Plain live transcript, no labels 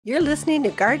You're listening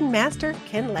to Garden Master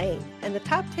Ken Lain and the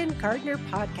Top 10 Gardener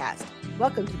Podcast.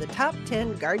 Welcome to the Top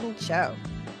 10 Garden Show.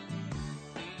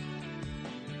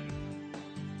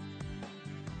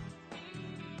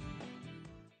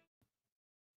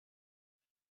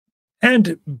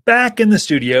 And back in the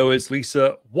studio is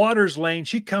Lisa Waters Lain.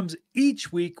 She comes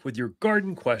each week with your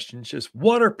garden questions. Just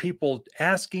what are people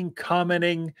asking,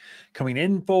 commenting, coming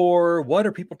in for? What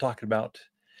are people talking about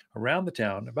around the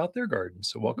town about their gardens?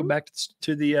 So welcome back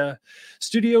to the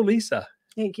studio, Lisa.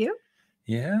 Thank you.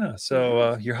 Yeah.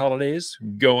 So your holidays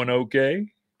going okay?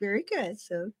 Very good.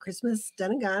 So Christmas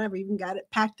done and gone. I've even got it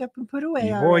packed up and put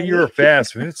away Boy, already. you're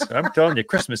fast. I'm telling you,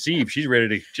 Christmas Eve, she's ready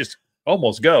to just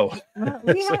almost go. Well,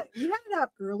 we had it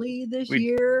up early this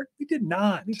year. We did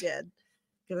not. We did.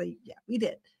 Yeah, we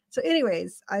did. So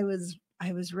anyways, I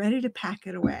was ready to pack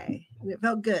it away and it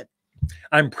felt good.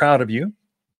 I'm proud of you.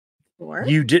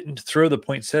 You didn't throw the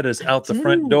poinsettias out the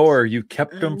front door. You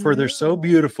kept them for they're so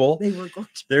beautiful. They were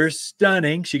gorgeous. They're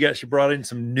stunning. She brought in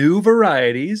some new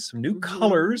varieties, some new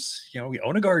colors. You know, we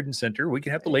own a garden center. We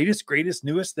can have the latest, greatest,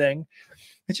 newest thing.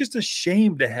 It's just a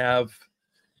shame to have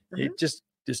it just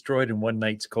destroyed in one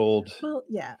night's cold. Well,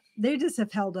 yeah, they just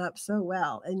have held up so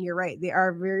well. And you're right. They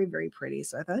are very, very pretty.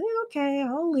 So I thought, okay,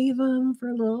 I'll leave them for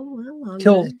a little while longer.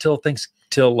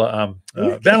 Till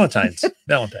Valentine's.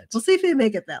 We'll see if they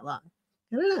make it that long.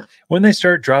 I don't know. When they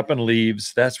start dropping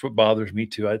leaves, that's what bothers me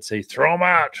too. I'd say throw them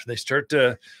out. They start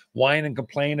to whine and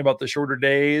complain about the shorter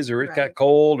days, or it got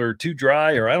cold or too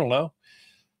dry, or I don't know.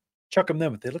 Chuck them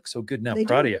then, but they look so good now.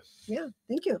 Proud of you. Yeah,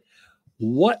 thank you.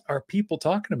 What are people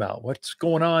talking about? What's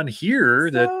going on here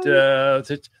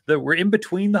that we're in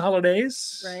between the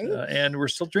holidays, right? And we're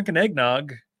still drinking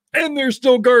eggnog, and they're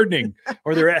still gardening,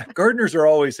 or gardeners are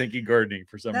always thinking gardening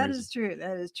for some reason.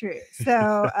 That is true.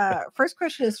 So first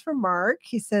question is from Mark.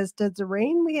 He says, does the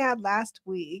rain we had last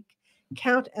week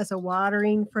count as a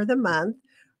watering for the month,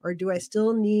 or do I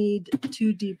still need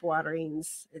 2 deep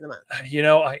waterings in the month? You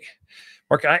know,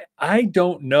 Mark, I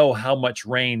don't know how much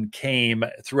rain came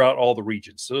throughout all the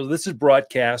regions. So this is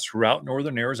broadcast throughout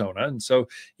northern Arizona. And so,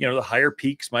 you know, the higher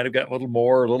peaks might have gotten a little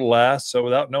more, a little less. So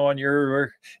without knowing you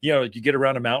get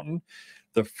around a mountain,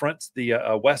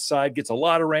 the west side gets a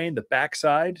lot of rain. The back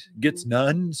side gets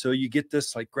none. So you get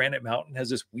this, like Granite Mountain has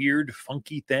this weird,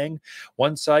 funky thing.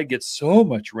 One side gets so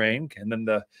much rain, and then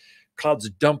the clouds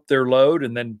dump their load,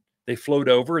 and then they float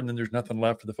over, and then there's nothing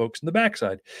left for the folks in the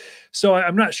backside. So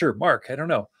I'm not sure, Mark. I don't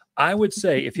know. I would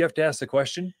say if you have to ask the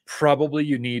question, probably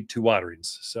you need 2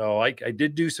 waterings. So I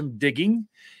did do some digging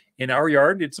in our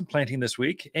yard, did some planting this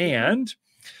week, and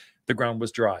the ground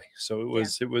was dry. So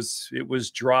it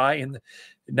was dry, and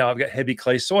now I've got heavy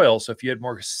clay soil. So if you had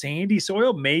more sandy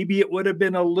soil, maybe it would have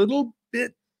been a little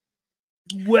bit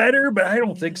wetter, but I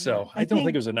don't think so. I don't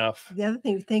think it was enough. The other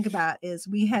thing to think about is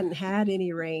we hadn't had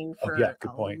any rain for a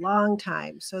long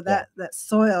time. So that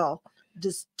soil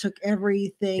just took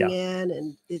everything in,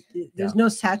 and there's no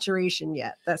saturation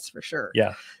yet. That's for sure.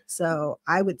 Yeah. So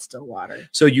I would still water.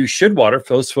 So you should water.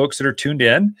 For those folks that are tuned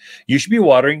in, you should be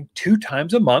watering 2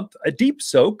 times a month, a deep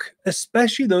soak,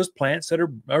 especially those plants that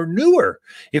are newer.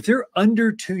 If they're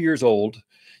under 2 years old,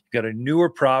 got a newer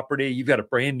property, you've got a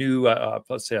brand new,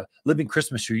 let's say a living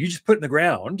Christmas tree, you just put in the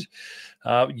ground,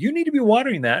 you need to be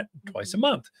watering that twice a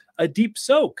month. A deep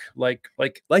soak, like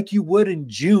you would in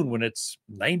June when it's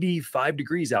 95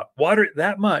 degrees out. Water it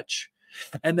that much,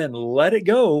 and then let it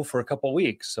go for a couple of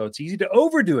weeks. So it's easy to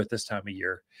overdo it this time of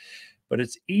year, but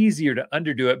it's easier to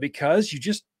underdo it because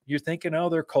you're thinking, oh,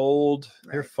 they're cold,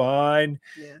 they're fine.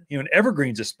 Yeah. You know, and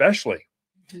evergreens especially,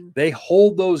 they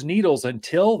hold those needles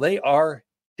until they are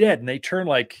dead, and they turn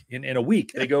like in a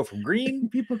week. They go from green,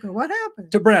 people go, what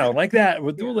happened, to brown like that.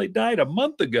 Well, they died a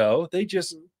month ago. They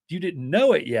just you didn't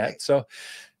know it yet. Right. So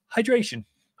hydration.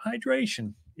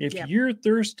 If you're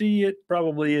thirsty, it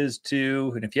probably is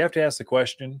too. And if you have to ask the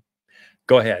question,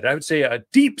 go ahead. I would say a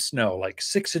deep snow, like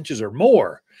 6 inches or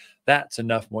more, that's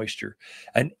enough moisture.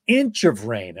 An inch of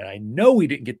rain, and I know we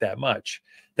didn't get that much,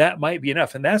 that might be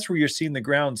enough. And that's where you're seeing the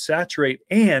ground saturate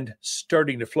and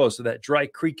starting to flow. So that dry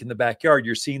creek in the backyard,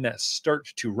 you're seeing that start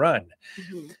to run.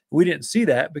 We didn't see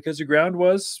that because the ground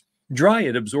was dry.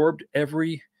 It absorbed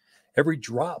every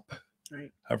drop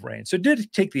of rain. So it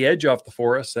did take the edge off the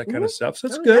forest, that kind of stuff. So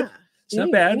it's good. Yeah. It's not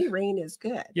bad. Any rain is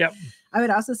good. Yep. I would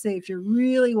also say, if you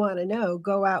really want to know,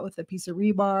 go out with a piece of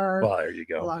rebar. Well, there you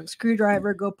go. A long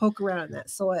screwdriver. Go poke around in that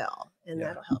soil, and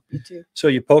that'll help you too. So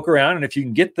you poke around, and if you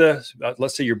can get the,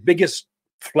 let's say your biggest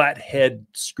flathead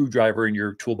screwdriver in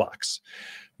your toolbox,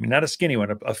 I mean, not a skinny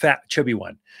one, a fat, chubby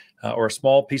one, or a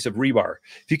small piece of rebar.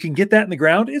 If you can get that in the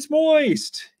ground, it's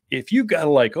moist. If you got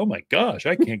like, oh my gosh,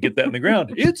 I can't get that in the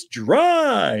ground, it's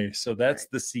dry. So that's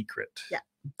the secret. Yeah.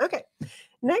 Okay.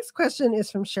 Next question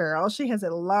is from Cheryl. She has a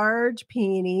large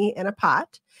peony in a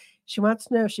pot. She wants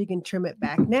to know if she can trim it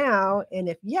back now. And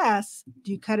if yes,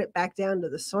 do you cut it back down to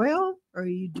the soil or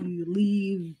do you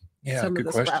leave some good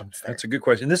of the question. sprouts there? That's a good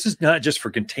question. This is not just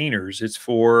for containers. It's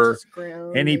for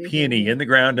any peony in the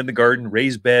ground, in the garden,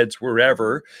 raised beds,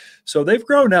 wherever. So they've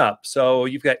grown up. So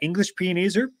you've got English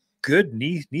peonies are good,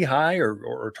 knee high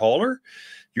or taller.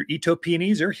 Your Ito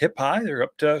peonies are hip high. They're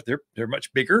up to, they're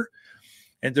much bigger.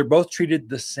 And they're both treated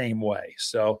the same way.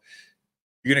 So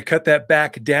you're going to cut that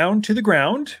back down to the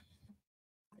ground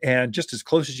and just as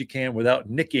close as you can without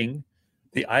nicking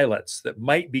the eyelets that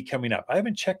might be coming up. I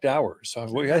haven't checked ours.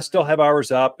 So I still have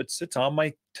ours up. It's on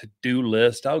my to-do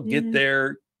list. I'll get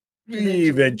there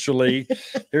eventually.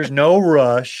 There's no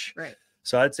rush. Right.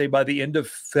 So I'd say by the end of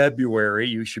February,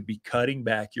 you should be cutting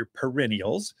back your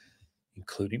perennials,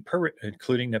 including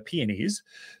the peonies.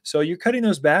 So you're cutting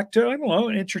those back to, I don't know,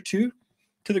 an inch or two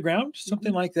to the ground,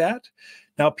 something like that.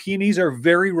 Now, peonies are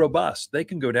very robust. They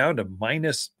can go down to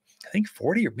minus, I think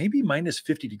 40 or maybe minus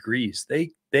 50 degrees.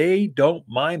 They don't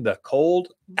mind the cold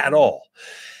at all.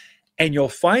 And you'll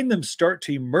find them start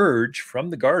to emerge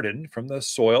from the garden, from the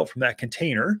soil, from that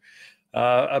container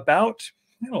about,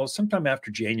 sometime after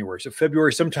January. So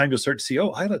February, sometime you'll start to see,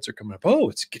 eyelets are coming up.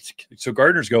 So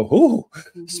gardeners go,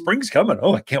 spring's coming.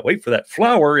 Oh, I can't wait for that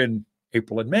flower in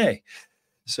April and May.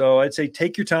 So I'd say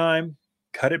take your time,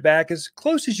 cut it back as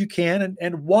close as you can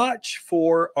and watch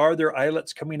for, are there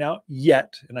eyelets coming out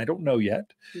yet? And I don't know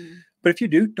yet. But if you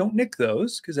do, don't nick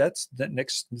those because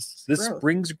this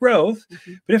spring's growth.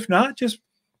 But if not, just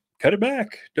cut it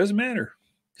back. Doesn't matter.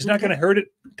 It's not going to hurt it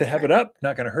to have it up.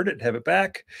 Not going to hurt it to have it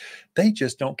back. They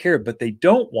just don't care. But they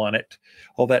don't want it,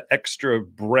 all that extra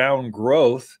brown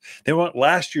growth. They want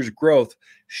last year's growth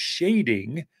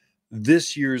shading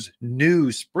this year's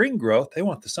new spring growth. They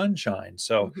want the sunshine.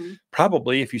 So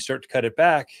probably if you start to cut it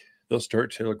back,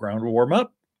 the ground will warm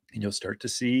up and you'll start to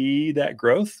see that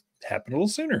growth happen a little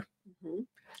sooner.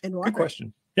 And water. Good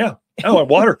question. Yeah. Oh, and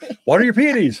water your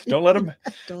peonies. Don't let them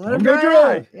go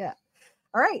dry. Yeah.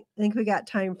 All right. I think we got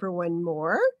time for one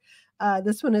more.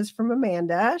 This one is from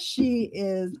Amanda. She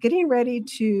is getting ready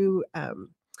to,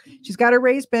 she's got a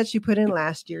raised bed she put in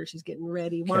last year. She's getting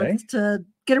ready, wants to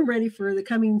get them ready for the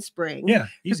coming spring. Yeah,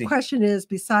 easy. The question is,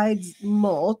 besides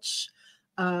mulch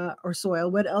or soil,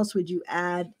 what else would you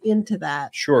add into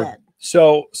that bed?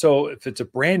 So if it's a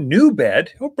brand new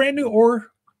bed,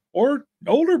 or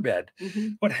older bed,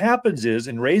 what happens is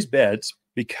in raised beds,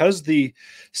 because the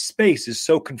space is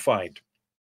so confined,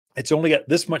 it's only got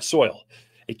this much soil.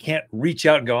 It can't reach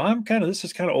out and go, this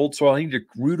is kind of old soil. I need to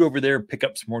root over there and pick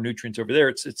up some more nutrients over there.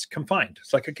 It's confined.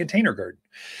 It's like a container garden.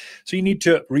 So you need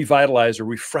to revitalize or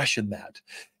refreshen that.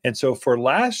 And so for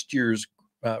last year's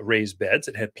raised beds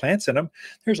that had plants in them,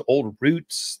 there's old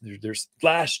roots. There's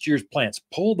last year's plants.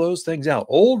 Pull those things out.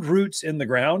 Old roots in the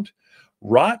ground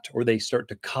rot or they start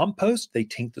to compost. They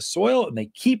taint the soil and they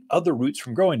keep other roots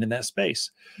from growing in that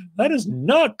space. That is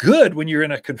not good when you're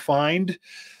in a confined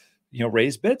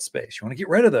raised bed space. You want to get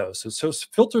rid of those. So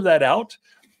filter that out.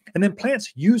 And then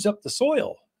plants use up the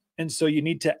soil. And so you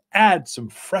need to add some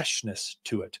freshness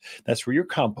to it. That's where your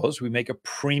compost, we make a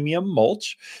premium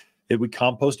mulch. We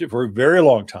compost it for a very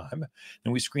long time.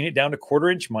 And we screen it down to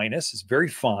 1/4 inch minus. It's very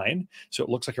fine. So it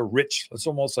looks like it's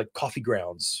almost like coffee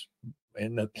grounds.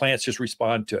 And the plants just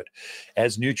respond to it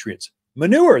as nutrients.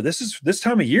 Manure, this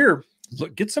time of year,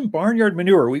 look, get some barnyard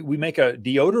manure. We make a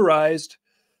deodorized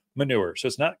manure. So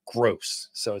it's not gross.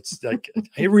 So it's like,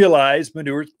 I realize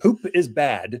poop is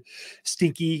bad,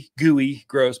 stinky, gooey,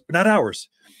 gross, but not ours.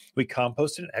 We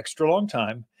compost it an extra long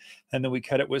time. And then we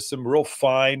cut it with some real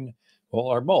fine,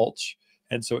 our mulch.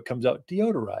 And so it comes out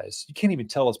deodorized. You can't even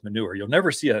tell it's manure. You'll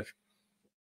never see a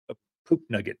poop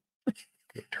nugget,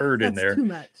 a turd in there. Too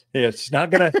much. Yeah, it's not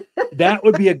going to, that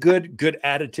would be a good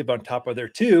additive on top of there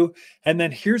too. And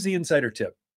then here's the insider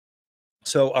tip.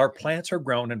 So our plants are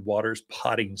grown in Waters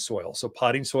potting soil. So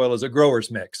potting soil is a grower's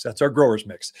mix. That's our grower's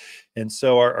mix. And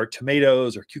so our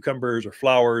tomatoes or cucumbers or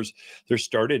flowers, they're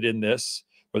started in this,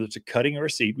 whether it's a cutting or a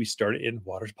seed, we start it in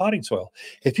Waters potting soil.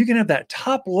 If you can have that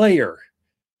top layer,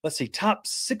 let's say top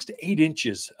 6 to 8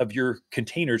 inches of your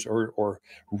containers or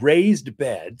raised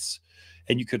beds,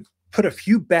 and you could put a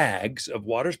few bags of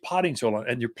Waters potting soil on,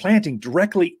 and you're planting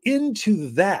directly into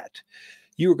that,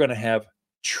 you're going to have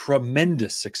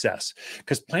tremendous success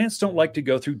because plants don't like to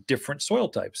go through different soil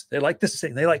types. They like the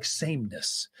same, they like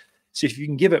sameness. So if you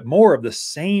can give it more of the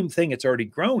same thing it's already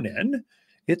grown in,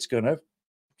 it's going to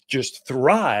just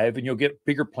thrive and you'll get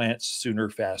bigger plants sooner,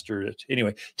 faster.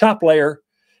 Anyway, top layer,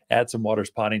 add some water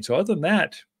spotting. So other than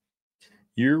that,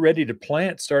 you're ready to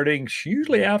plant starting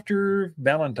usually after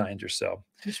Valentine's or so.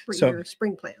 Your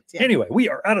spring plants. Yeah. Anyway, we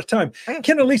are out of time. Okay.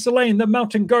 Ken and Lisa Lain, the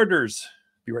Mountain Gardeners.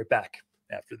 Be right back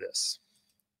after this.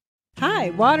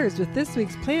 Hi, Waters with this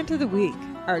week's Plant of the Week,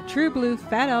 our True Blue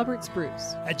Fat Albert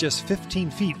Spruce. At just 15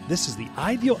 feet, this is the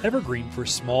ideal evergreen for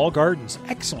small gardens,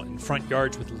 excellent in front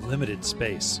yards with limited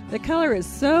space. The color is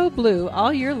so blue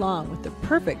all year long with the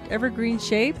perfect evergreen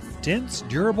shape. Dense,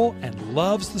 durable, and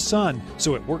loves the sun,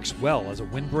 so it works well as a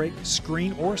windbreak,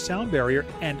 screen, or sound barrier,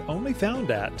 and only found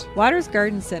at Waters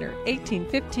Garden Center,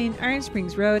 1815 Iron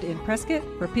Springs Road in Prescott,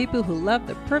 for people who love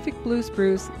the perfect blue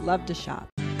spruce, love to shop.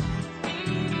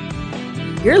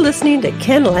 You're listening to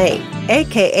Ken Lain,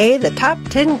 aka the Top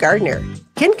 10 Gardener.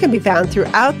 Ken can be found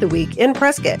throughout the week in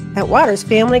Prescott at Waters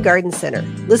Family Garden Center.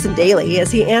 Listen daily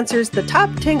as he answers the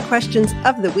top 10 questions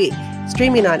of the week,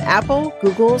 streaming on Apple,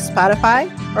 Google, Spotify,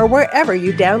 or wherever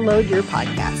you download your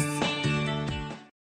podcasts.